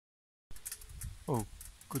Oh,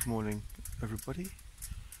 good morning, everybody.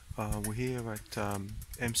 We're here at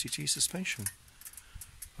MCT Suspension.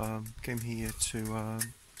 Came here to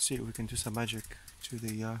see if we can do some magic to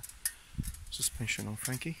the suspension on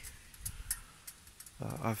Frankie.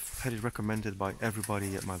 I've had it recommended by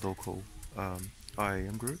everybody at my local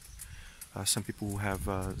IAM group. Some people who have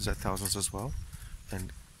Z1000s as well,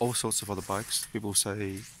 and all sorts of other bikes. People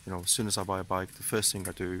say, as soon as I buy a bike, the first thing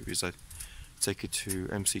I do is I take it to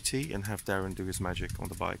MCT and have Darren do his magic on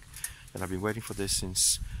the bike. And I've been waiting for this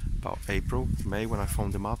since about April, May, when I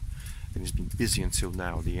phoned him up, and he's been busy until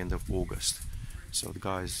now, the end of August. So the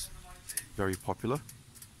guy's very popular,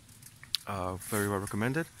 very well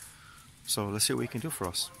recommended. So let's see what he can do for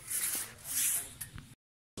us.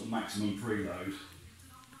 Maximum preload.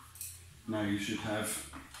 Now you should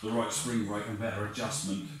have the right spring rate and better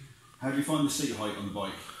adjustment. How do you find the seat height on the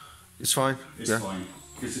bike? It's fine. It's fine.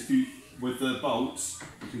 Because if you, with the bolts,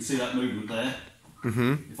 you can see that movement there.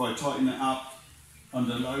 If I tighten it up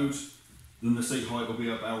under load, then the seat height will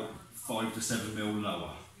be about 5 to 7 mil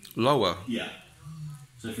lower. Lower? Yeah.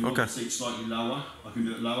 So if you want the seat slightly lower, I can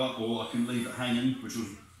do it lower, or I can leave it hanging, which will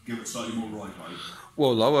give it slightly more ride weight.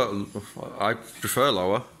 Well, lower, I prefer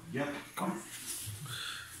lower. Yep.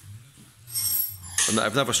 And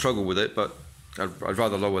I've never struggled with it, but I'd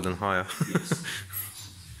rather lower than higher. Yes.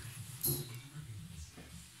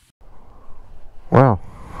 Wow,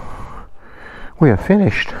 we are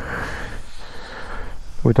finished.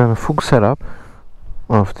 We've done a full setup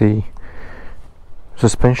of the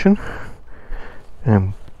suspension,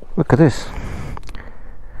 and look at this,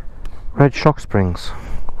 red shock springs.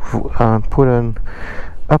 Put an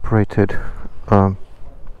uprated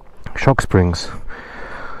shock springs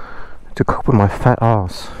to cope with my fat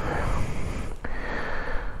ass.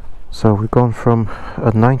 So we've gone from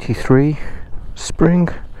a 93 spring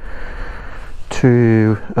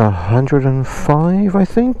to 105, I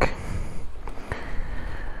think,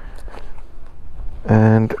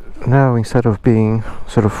 and now instead of being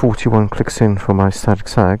sort of 41 clicks in for my static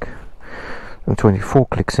sag and 24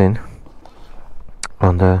 clicks in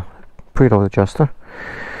on the preload adjuster,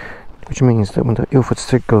 which means that when the Ilford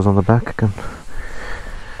stick goes on the back, I can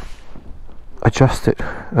adjust it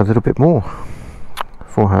a little bit more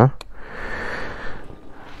for her.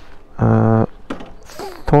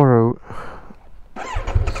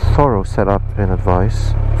 Thorough setup and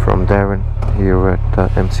advice from Darren here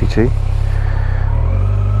at MCT.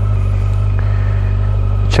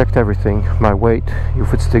 Checked everything, my weight,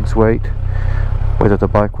 Ilford Stig's weight, whether the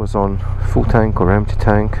bike was on full tank or empty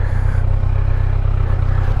tank,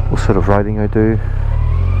 what sort of riding I do.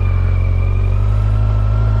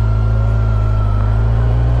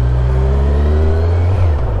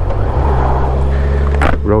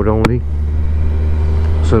 Road only,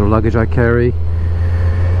 sort of luggage I carry.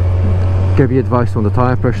 Gave you advice on the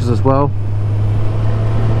tyre pressures as well.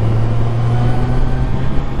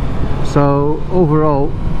 So overall,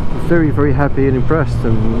 very happy and impressed,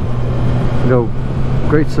 and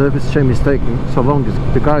great service. Shame it's taking so long.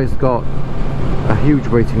 The guy's got a huge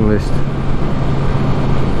waiting list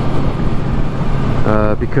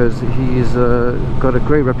because he's got a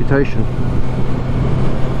great reputation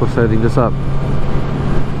for setting this up.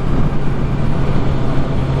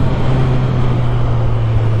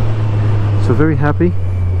 So very happy.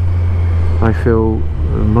 I feel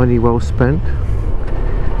money well spent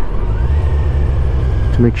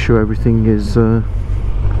to make sure everything is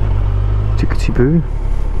tickety-boo.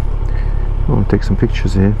 I'll take some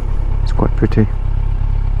pictures here. It's quite pretty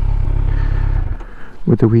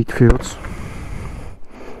with the wheat fields.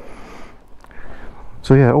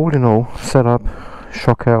 So yeah, all in all, setup,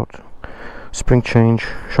 shock out, spring change,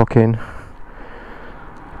 shock in,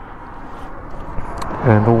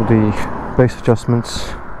 and all the base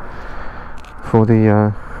adjustments for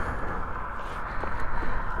the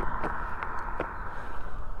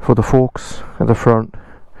forks at the front,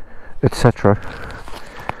 etc.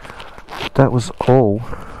 That was all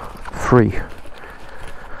free,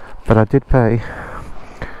 but I did pay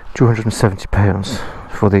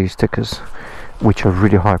 £270 for these stickers, which are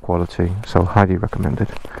really high quality, so highly recommended.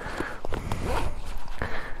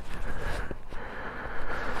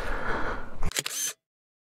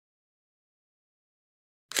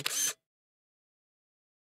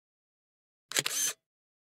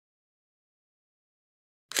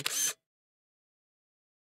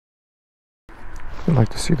 I like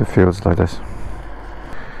to see the fields like this,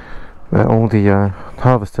 where all the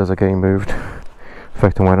harvesters are getting moved. In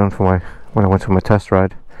fact, when I went for my test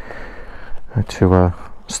ride, I had to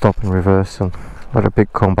stop and reverse and let a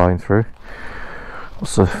big combine through.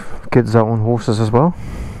 Also, kids out on horses as well.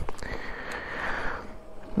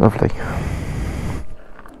 Lovely.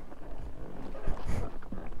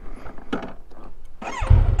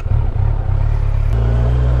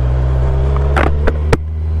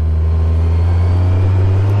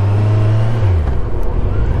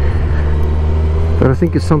 But I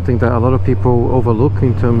think it's something that a lot of people overlook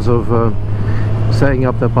in terms of setting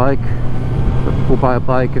up their bike. People buy a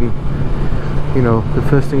bike and, you know, the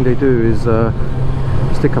first thing they do is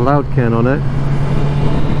stick a loud can on it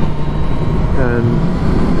and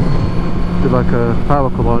do like a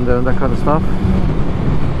power commander and that kind of stuff.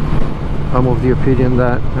 I'm of the opinion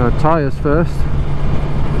that tyres first,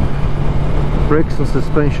 brakes and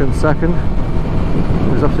suspension second.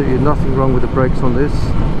 There's absolutely nothing wrong with the brakes on this,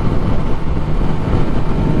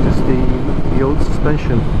 just the old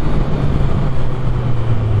suspension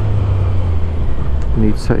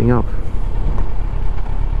needs setting up.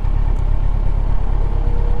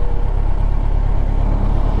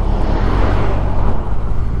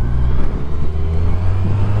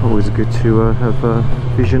 Always good to have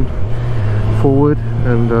vision forward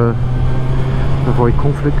and avoid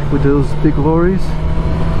conflict with those big lorries.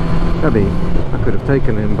 I mean, I could have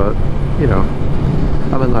taken him, but you know,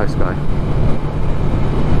 I'm a nice guy.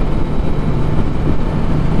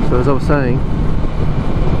 So as I was saying,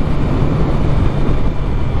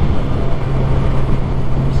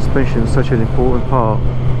 suspension is such an important part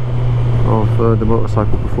of the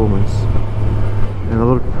motorcycle performance, and a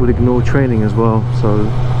lot of people ignore training as well. So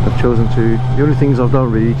I've chosen to, the only things I've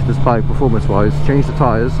done really to this bike performance wise, change the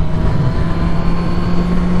tyres,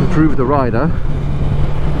 improve the rider,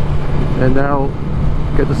 and now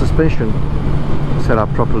get the suspension set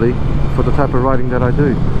up properly for the type of riding that I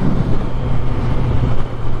do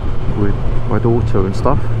with my daughter and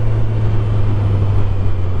stuff.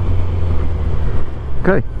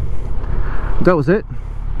 Okay, that was it.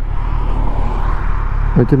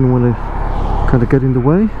 I didn't want to kind of get in the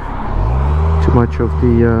way too much of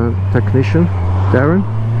the technician Darren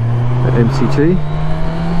at MCT,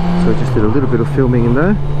 so I just did a little bit of filming in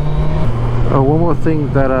there. Oh, one more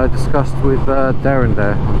thing that I discussed with Darren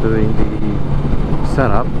there on doing the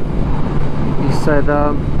setup. He said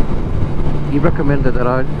he recommended that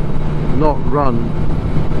I not run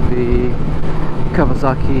the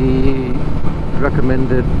Kawasaki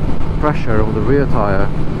recommended pressure on the rear tyre,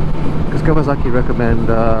 because Kawasaki recommend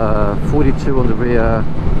 42 on the rear,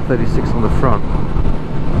 36 on the front,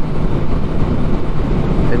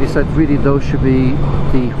 and he said really those should be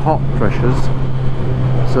the hot pressures.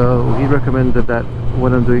 So he recommended that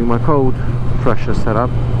when I'm doing my cold pressure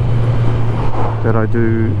setup, that I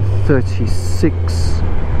do 36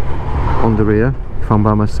 on the rear if I'm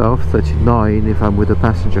by myself, 39 if I'm with a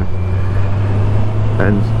passenger,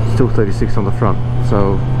 and still 36 on the front.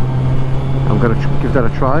 So I'm going to give that a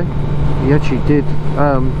try. He actually did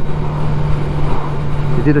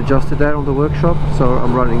adjust it there on the workshop, so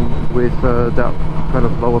I'm running with that kind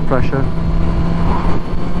of lower pressure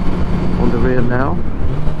on the rear now.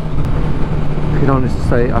 I can honestly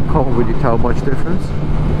say I can't really tell much difference.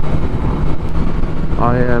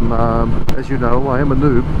 I am, as you know, I am a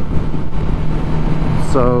noob,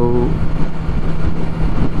 so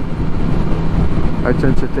I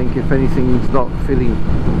tend to think if anything's not feeling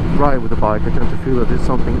right with the bike, I tend to feel that there's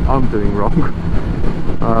something I'm doing wrong.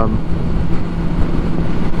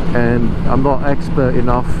 And I'm not expert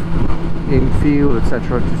enough in feel,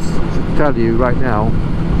 etc. to tell you right now.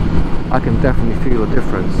 I can definitely feel a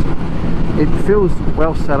difference. It feels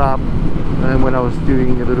well set up, and when I was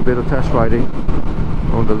doing a little bit of test riding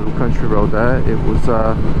on the little country road there, it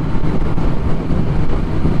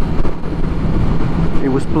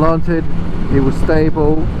was planted, it was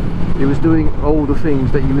stable, it was doing all the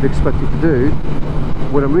things that you would expect it to do.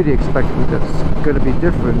 What I'm really expecting that's going to be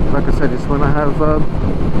different, like I said, is when I have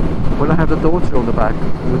the daughter on the back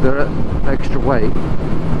with her extra weight,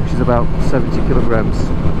 which is about 70 kilograms,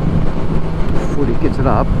 fully kitted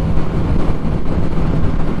up.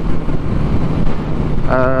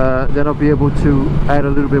 Then I'll be able to add a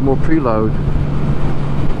little bit more preload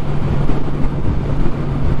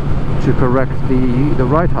to correct the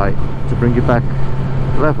ride height, to bring it back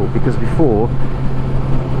level, because before,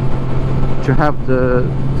 to have the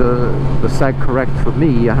sag correct for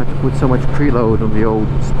me, I had to put so much preload on the old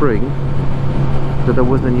spring that there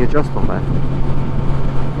wasn't any adjustment left.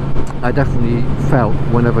 I definitely felt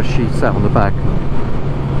whenever she sat on the back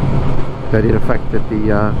that it affected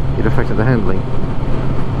the handling.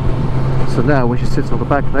 So now when she sits on the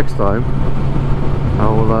back next time,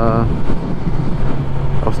 I'll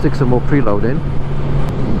stick some more preload in,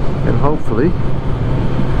 and hopefully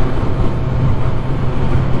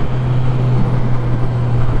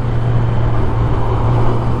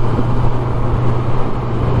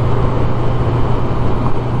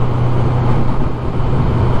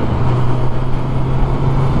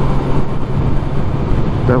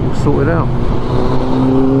that will sort it out.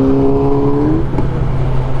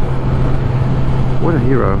 What a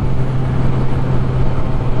hero.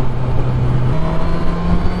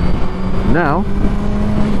 now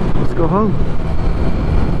let's go home.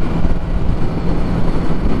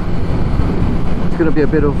 It's going to be a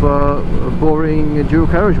bit of a boring dual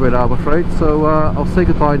carriageway now, I'm afraid, so I'll say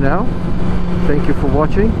goodbye now. Thank you for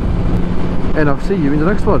watching, and I'll see you in the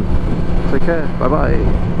next one. Take care, bye bye.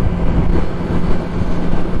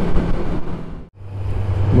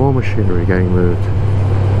 More machinery getting moved.